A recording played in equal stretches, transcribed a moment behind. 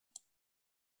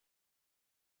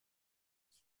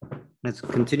Let's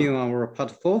continue our part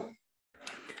 4.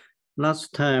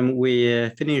 Last time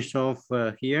we finished off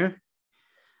here.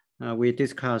 We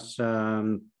discussed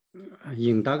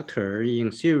inductor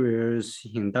in series,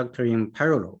 inductor in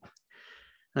parallel.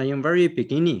 In very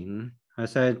beginning, I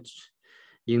said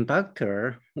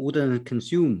inductor wouldn't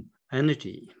consume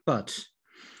energy, but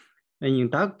an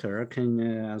inductor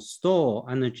can store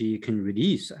energy, can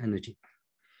release energy.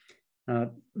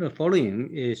 The following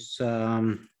is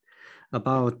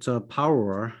about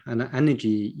power and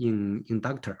energy in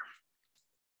inductor.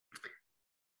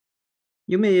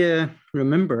 You may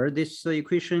remember this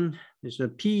equation is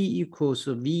P equals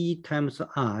V times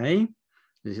I.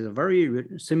 This is a very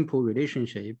simple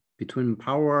relationship between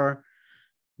power,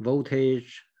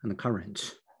 voltage, and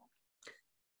current.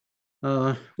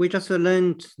 We just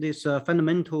learned this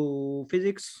fundamental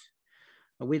physics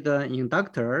with the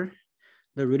inductor.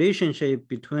 The relationship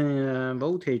between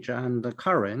voltage and the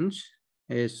current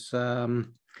is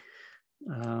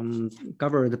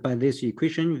covered by this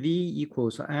equation, V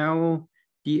equals L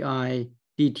di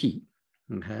dt.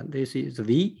 Okay, this is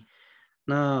V.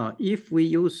 Now, if we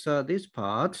use this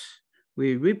part,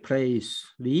 we replace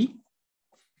V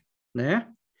there.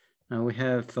 Now we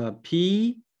have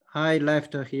P, I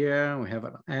left here, we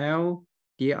have L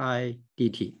di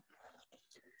dt.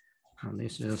 And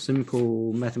this is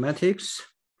simple mathematics.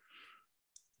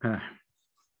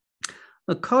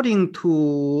 According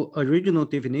to original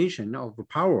definition of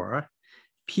power,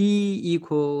 P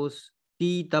equals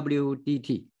dW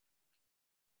dt.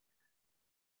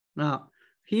 Now,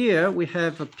 here we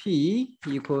have P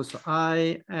equals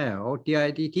IL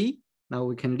di dt. Now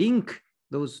we can link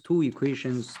those two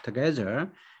equations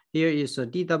together. Here is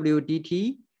dW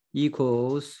dt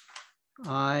equals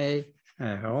IL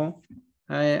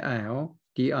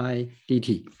di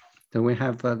dt. So we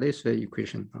have this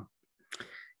equation.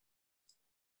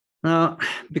 Now,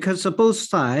 because both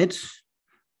sides,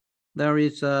 there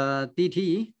is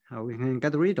dt, we can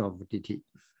get rid of dt.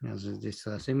 As this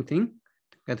same thing,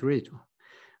 get rid of.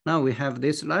 Now we have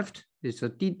this left, it's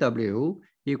dw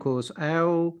equals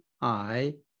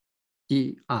Li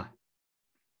di. All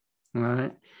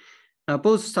right. Now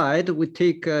both sides we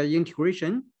take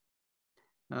integration.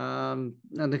 And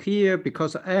here,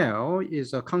 because L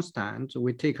is a constant,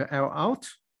 we take L out.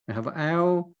 We have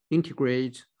L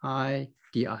integrate I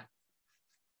di.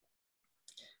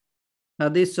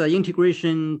 This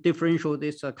integration differential,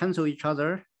 this cancel each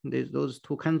other. Those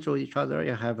two cancel each other.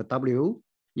 You have W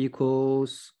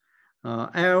equals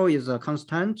L is a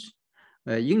constant.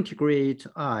 Integrate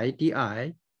I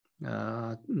di.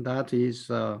 That is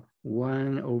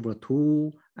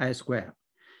 1/2 I squared.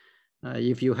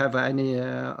 If you have any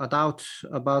doubt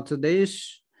about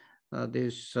this,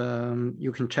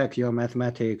 you can check your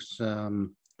mathematics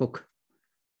book.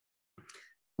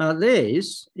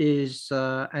 This is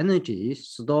energy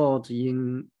stored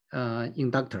in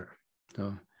inductor.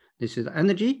 So this is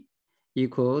energy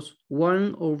equals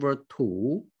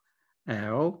 1/2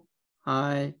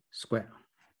 Li squared.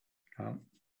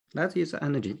 That is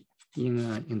energy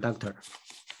in inductor.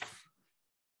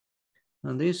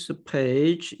 And this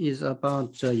page is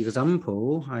about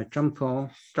example. I jump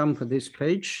this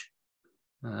page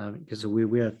because we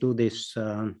will do this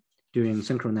during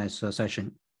synchronous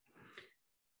session.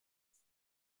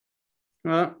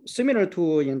 Similar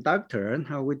to inductor,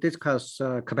 we discuss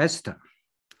capacitor.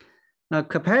 Now,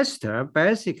 capacitor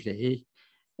basically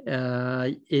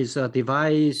is a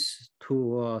device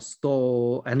to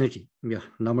store energy. Yeah,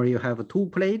 normally you have two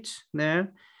plates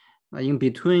there. In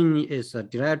between is a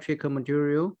dielectric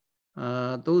material.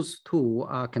 Those two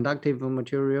are conductive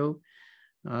material.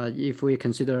 If we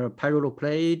consider parallel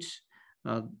plates,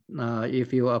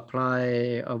 if you apply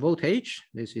a voltage,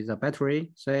 this is a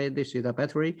battery, say this is a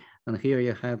battery, and here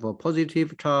you have a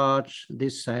positive charge,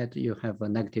 this side you have a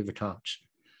negative charge.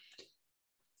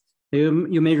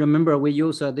 You may remember we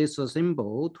use this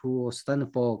symbol to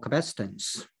stand for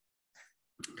capacitance.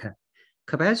 Okay.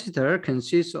 Capacitor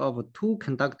consists of two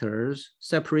conductors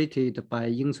separated by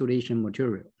insulation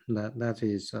material. That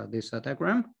is this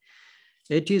diagram.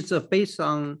 It is based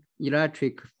on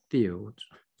electric field.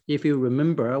 If you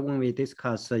remember when we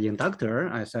discussed inductor,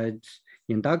 I said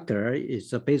inductor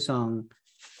is based on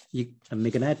a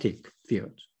magnetic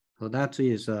field. So that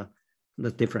is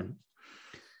the difference.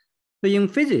 But in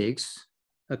physics,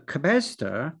 a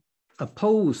capacitor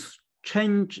opposes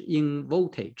change in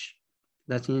voltage.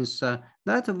 That means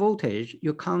that voltage,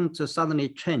 you can't suddenly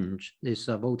change this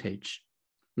voltage.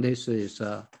 This is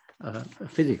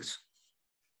physics.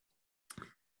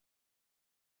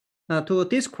 To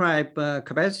describe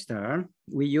capacitor,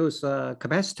 we use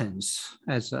capacitance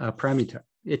as a parameter.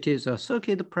 it is a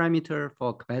circuit parameter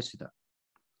for capacitor.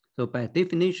 So by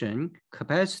definition,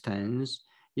 capacitance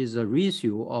is a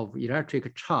ratio of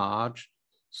electric charge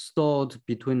stored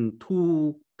between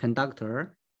two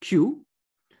conductor Q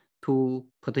to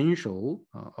potential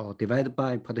or divided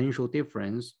by potential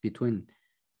difference between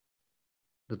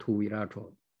the two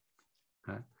electrodes.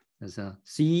 As a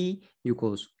C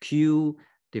equals Q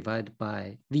divided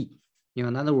by V.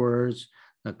 In other words,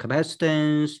 the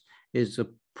capacitance is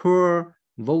per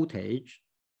voltage,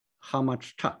 how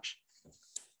much charge.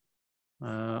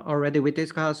 Already we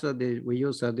discussed, we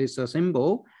use this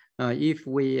symbol. If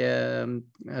we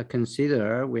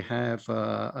consider we have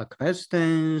a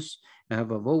capacitance,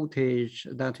 have a voltage,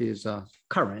 that is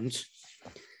current.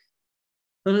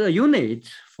 The unit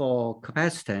for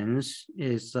capacitance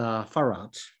is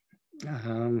farad.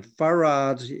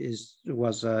 Farad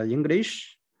was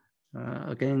English.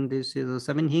 Again, this is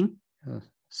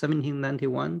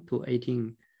 1791 to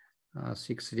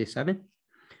 1867.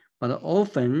 But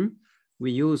often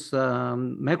we use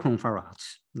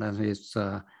microfarads. That is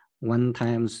 1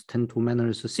 ×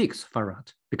 10⁻⁶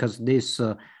 farad, because this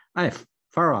F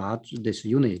farad, this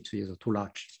unit is too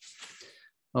large.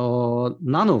 Or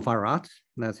nanofarad,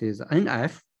 that is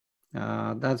NF,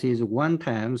 that is 1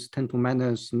 ×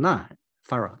 10⁻⁹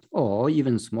 farad, or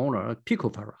even smaller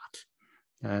picofarad,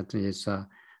 that is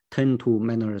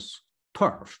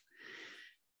 10⁻12.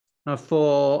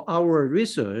 For our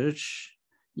research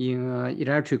in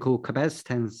electrical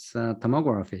capacitance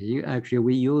tomography, actually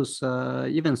we use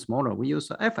even smaller, we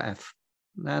use FF,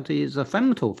 that is a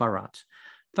femtofarad.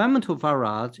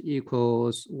 Femtofarad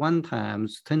equals 1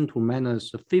 ×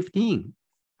 10⁻15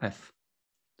 F.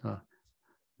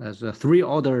 That's 3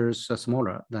 orders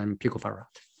smaller than picofarad.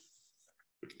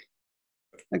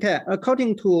 Okay,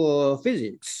 according to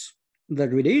physics, the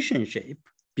relationship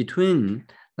between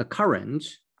the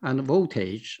current and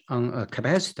voltage on a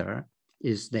capacitor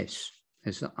is this.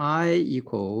 It's I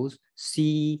equals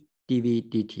C dV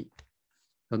dt.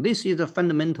 So this is the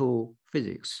fundamental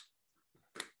physics.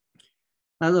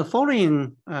 Now the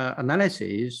following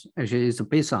analysis actually is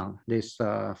based on this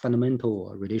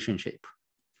fundamental relationship.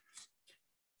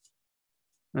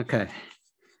 Okay,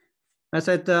 as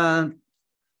I said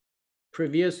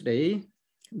previously,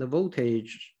 the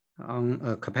voltage on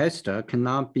a capacitor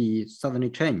cannot be suddenly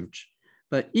changed.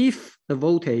 But if the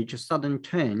voltage suddenly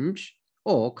change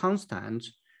or constant,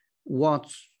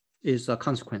 what is the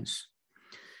consequence?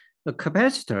 The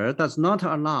capacitor does not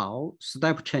allow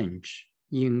step change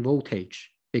in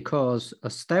voltage, because a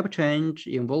step change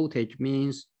in voltage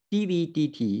means dV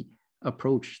dt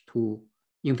approach to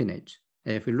infinite.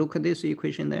 If you look at this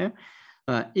equation there,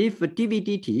 if dV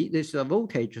dt, this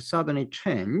voltage suddenly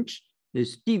change,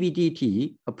 this dV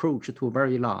dt approach to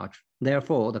very large,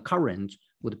 therefore the current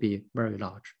would be very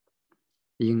large.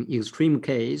 In extreme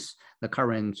case, the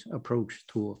current approach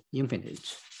to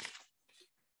infinite.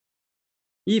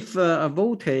 If a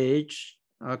voltage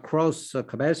across a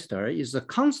capacitor is a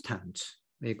constant,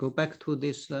 we go back to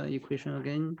this equation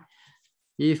again.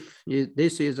 If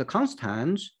this is a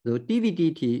constant, the dV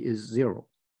dt is 0.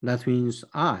 That means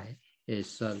I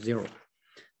is 0.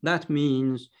 That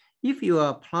means if you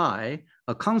apply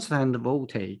a constant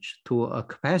voltage to a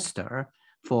capacitor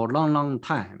for a long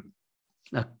time,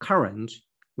 the current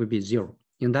will be 0.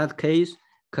 In that case,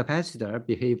 capacitor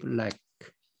behave like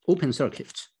open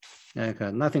circuit, like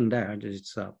nothing there.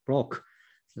 It's a block.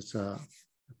 It's a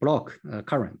block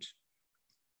current.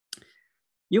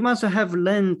 You must have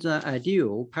learned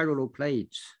ideal parallel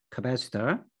plate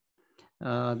capacitor.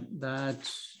 That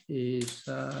is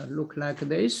look like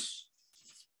this.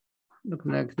 Look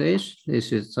like this.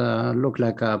 This is look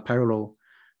like a parallel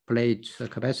plate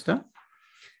capacitor.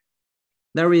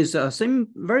 There is a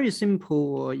very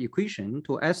simple equation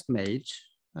to estimate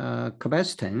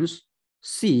capacitance.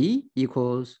 C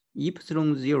equals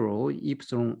epsilon0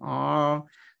 epsilon r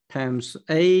times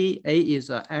A. A is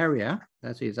an area,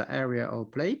 that is the area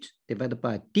of plate, divided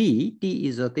by D. D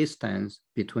is a distance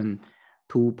between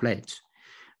two plates.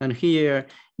 And here,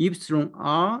 epsilon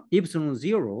r,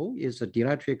 epsilon0 is a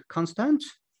dielectric constant.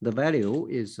 The value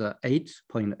is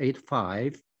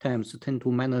 8.85 times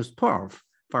 10⁻12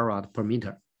 farad per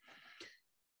meter.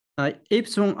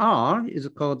 Epsilon r is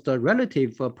called the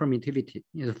relative permittivity.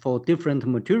 For different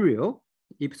material,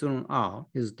 epsilon r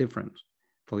is different.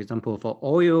 For example, for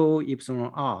oil,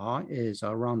 epsilon r is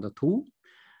around 2.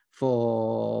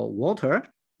 For water,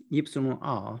 epsilon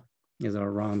r is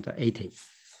around 80.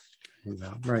 It's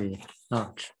very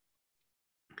large.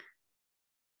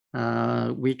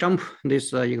 We jump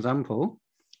this example.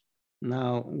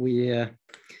 Now we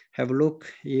have a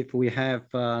look if we have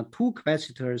 2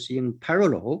 capacitors in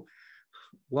parallel,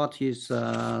 what is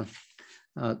the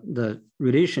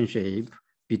relationship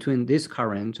between this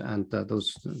current and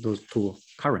those two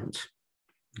currents.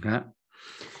 Okay.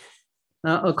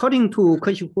 According to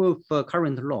Kirchhoff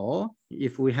current law,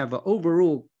 if we have an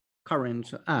overall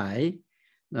current I,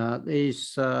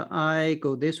 this I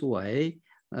go this way,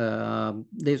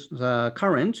 this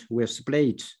current will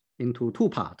split into two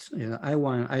parts,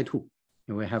 I1, I2.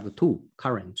 We have two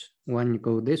currents. One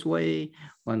go this way,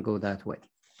 one go that way.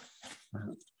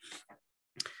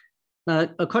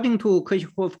 According to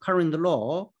Kirchhoff current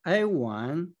law,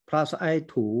 I1 plus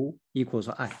I2 equals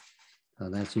I. So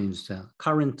that means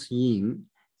current in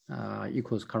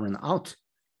equals current out.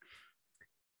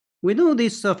 We know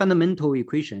this fundamental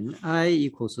equation, I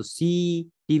equals C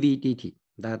dV dt.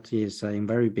 That is in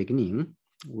very beginning,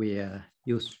 we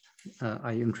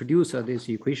I introduced this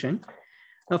equation.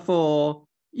 For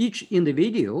each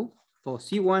individual, for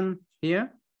C1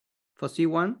 here, for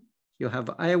C1, you have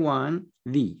I1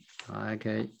 V.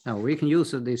 Okay, now we can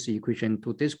use this equation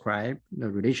to describe the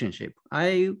relationship.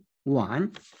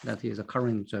 I1, that is the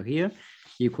current here,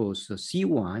 equals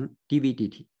C1 dV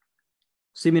dt.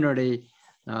 Similarly,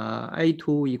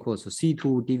 I2 equals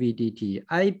C2 dV dt.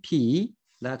 IP,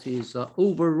 that is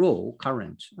overall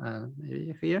current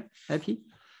here, IP,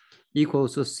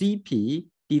 equals CP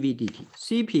dV dt.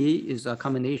 CP is a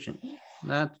combination.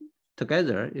 That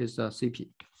together is a CP.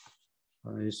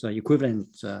 It's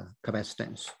equivalent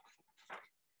capacitance.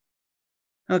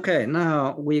 Okay,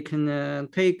 now we can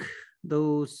take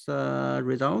those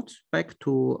results back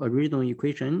to original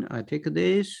equation. I take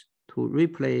this to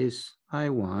replace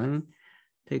I1,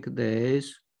 take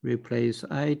this, replace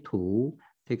I2,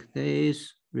 take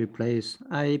this, replace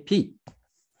IP.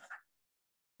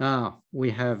 Now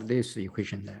we have this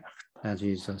equation there. That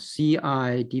is CI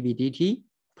dV dt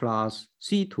plus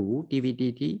C2 dV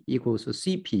dt equals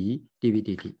CP dV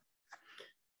dt.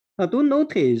 Now do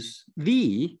notice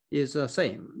V is the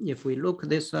same. If we look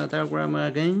this diagram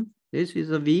again, this is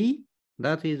a V,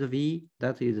 that is a V,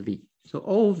 that is a V. So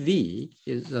all V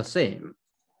is the same.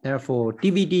 Therefore,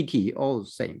 dV dt all the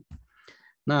same.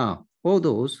 Now, all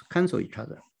those cancel each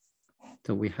other.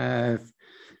 So we have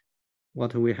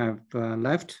what we have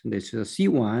left. This is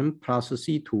C1 plus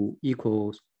C2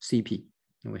 equals CP.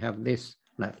 And we have this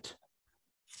left.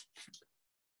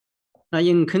 Now,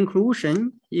 in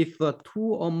conclusion, if two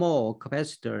or more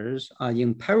capacitors are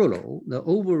in parallel, the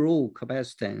overall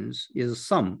capacitance is the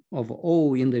sum of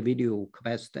all individual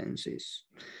capacitances.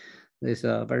 This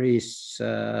this is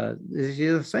the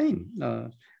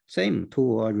same to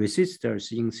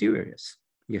resistors in series.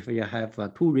 If you have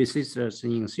two resistors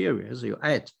in series, you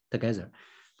add together.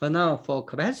 But now for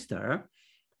capacitor,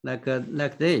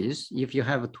 like this, if you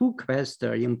have two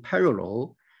capacitors in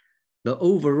parallel, the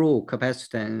overall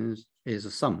capacitance is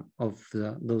the sum of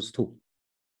those two.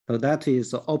 So that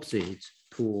is the opposite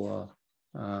to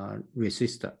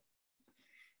resistor.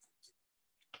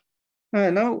 All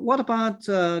right, now what about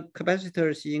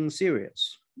capacitors in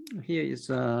series? Here is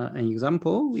an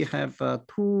example. We have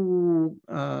two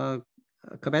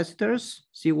capacitors,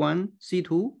 C1,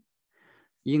 C2,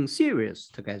 in series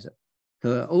together.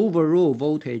 The overall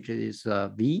voltage is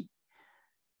V.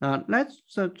 Let's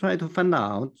try to find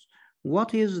out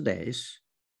what is this,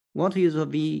 what is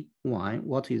V1,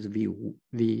 what is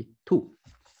V2.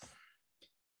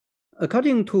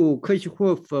 According to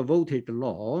Kirchhoff voltage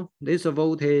law, this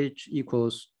voltage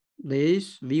equals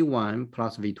this V1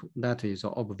 plus V2. That is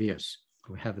obvious.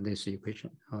 We have this equation.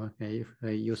 Okay, if I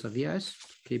use a VS,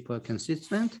 keep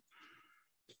consistent.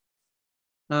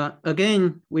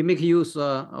 Again, we make use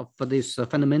of this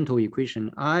fundamental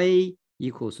equation. I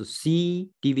equals C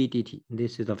dV dt.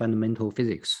 This is the fundamental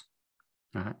physics.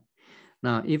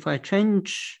 Now, if I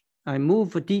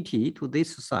move dt to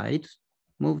this side,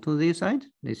 move to this side,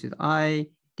 this is I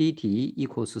dt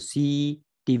equals C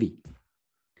dV.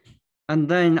 And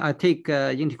then I take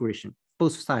integration,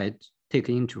 both sides take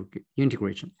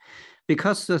integration.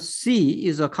 Because C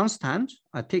is a constant,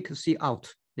 I take C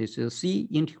out. This is C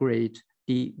integrate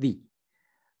dV.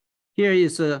 Here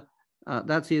is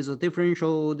that is a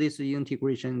differential, this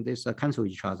integration, this cancel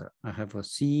each other. I have a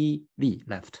CV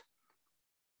left.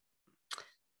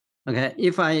 Okay,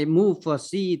 if I move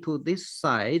C to this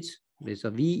side, this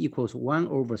V equals 1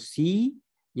 over C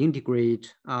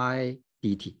integrate I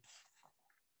dt.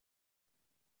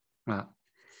 Now,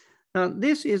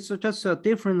 this is just a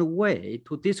different way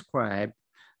to describe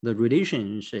the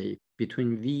relationship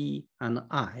between V and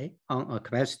I on a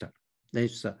capacitor.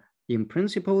 This, in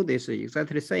principle, this is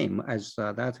exactly the same as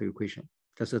that equation,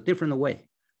 just a different way.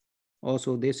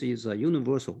 Also, this is a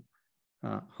universal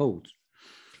hold.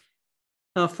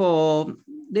 For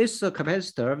this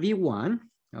capacitor V1,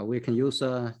 we can use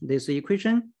this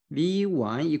equation.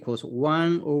 V1 equals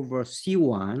 1 over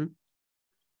C1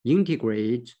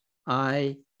 integrate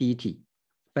I dt.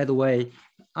 By the way,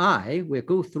 I will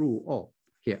go through all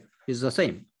here. It's the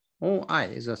same. All I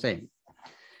is the same.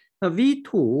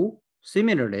 V2,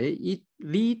 similarly,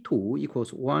 V2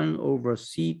 equals 1 over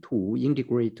C2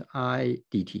 integrate I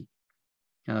dt.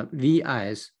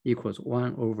 Vs equals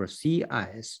 1 over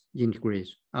Cs integrate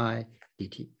I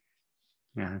dt.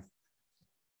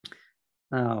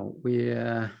 Now we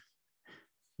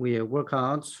work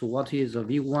out what is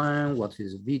V1, what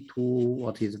is V2,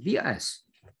 what is Vs.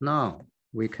 Now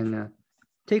we can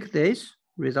take this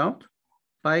result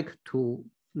back to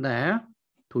there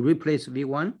to replace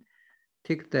V1.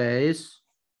 Take this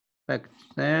back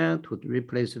there to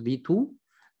replace V2.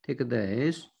 Take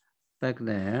this back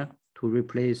there to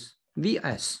replace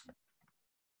Vs.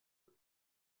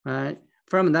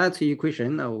 From that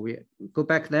equation, we go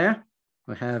back there.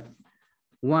 We have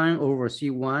 1 over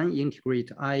C1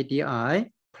 integrate I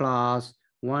di plus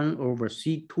 1 over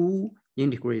C2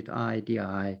 integrate I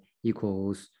di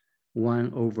equals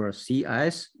 1 over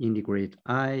Cs integrate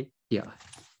I di.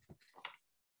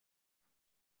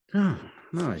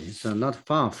 No, it's not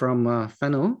far from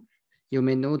final. You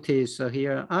may notice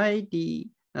here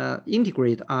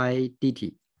integrate I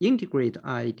dt, integrate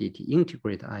I dt,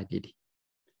 integrate I dt.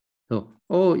 So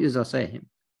all is the same.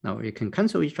 Now we can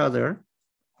cancel each other.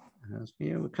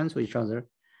 Here we cancel each other.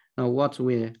 Now what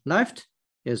we left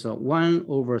is 1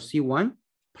 over C1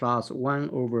 plus 1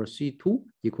 over C2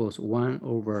 equals 1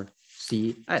 over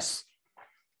Cs.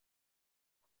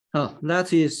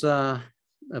 That is a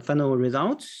final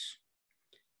result.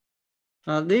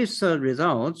 These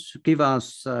results give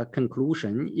us a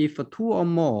conclusion. If 2 or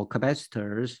more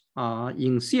capacitors are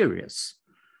in series,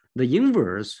 the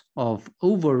inverse of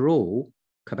overall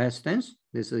capacitance,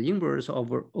 this is the inverse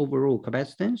of overall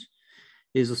capacitance,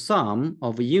 is the sum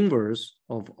of inverse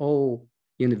of all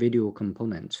individual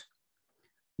components.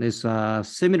 This is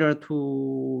similar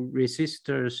to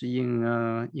resistors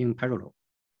in parallel.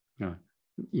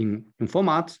 In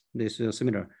format, this is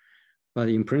similar, but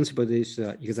in principle, this is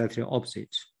exactly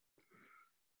opposite.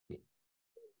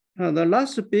 The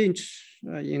last bit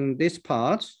in this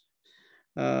part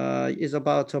is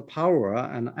about power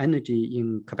and energy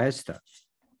in capacitor.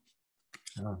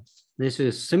 This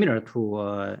is similar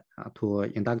to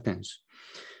inductance.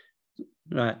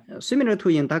 Right, similar to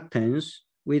inductance,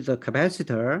 with a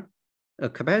capacitor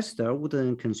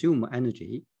wouldn't consume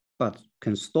energy, but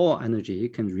can store energy,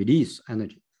 can release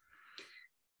energy.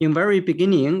 In very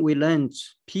beginning, we learned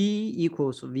P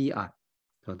equals VI.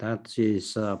 So that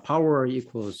is power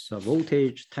equals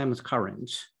voltage times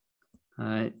current.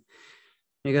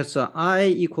 Because I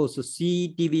equals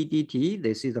C dV dt,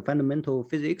 this is the fundamental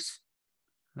physics.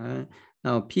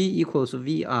 Now P equals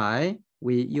VI,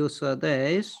 we use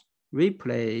this,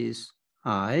 replace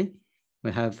I,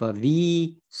 we have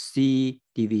V C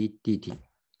dV dt.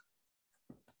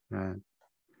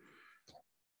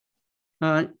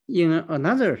 In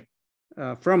another,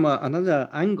 from another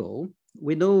angle,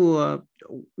 we know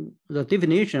the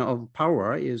definition of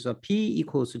power is P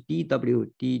equals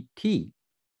dW dt.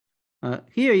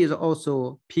 Here is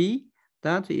also P,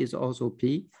 that is also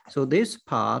P. So this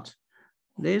part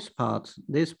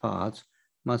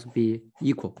must be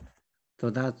equal. So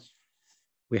that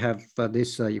we have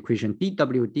this equation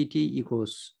dW dt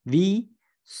equals V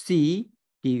C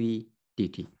dV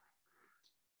dt.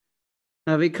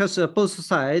 Because both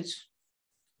sides,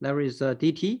 there is a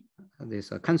dt, this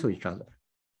cancel each other.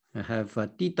 I have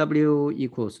dW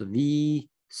equals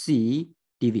VC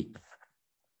dV.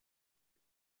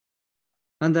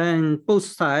 And then both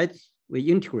sides, we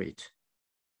integrate.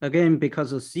 Again,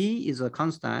 because C is a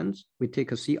constant, we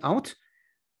take a C out.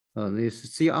 This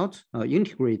C out,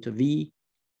 integrate V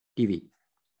dV.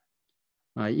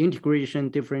 Integration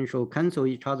differential cancel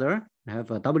each other. I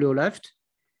have a W left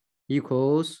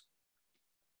equals,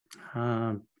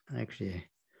 actually,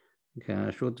 okay,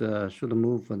 I should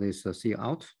move this C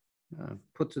out.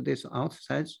 Put this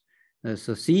outside.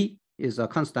 So C is a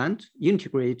constant,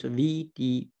 integrate V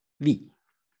dV.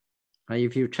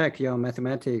 If you check your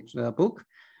mathematics book,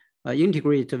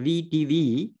 integrate V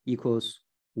dV equals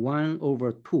 1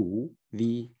 over 2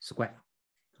 V squared.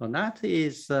 So that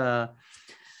is the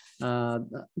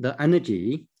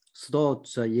energy stored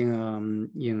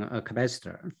in a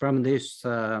capacitor. From this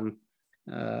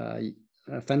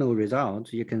final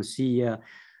result, you can see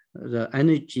the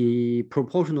energy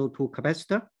proportional to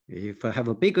capacitor. If you have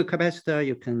a bigger capacitor,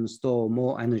 you can store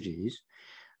more energies.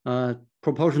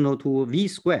 Proportional to V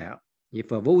squared.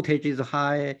 If a voltage is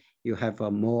high, you have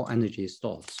more energy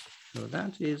stores. So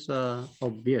that is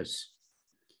obvious.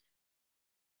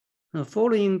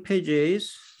 Following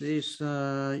pages, this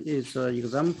is an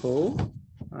example,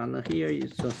 and here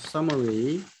is a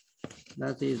summary.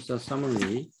 That is a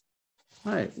summary.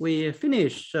 All right, we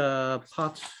finished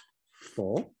part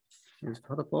 4. Is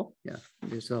part 4? Yeah,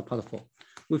 this is part 4.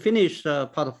 We finished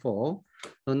part 4.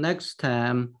 So next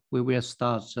time we will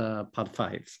start part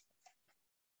 5.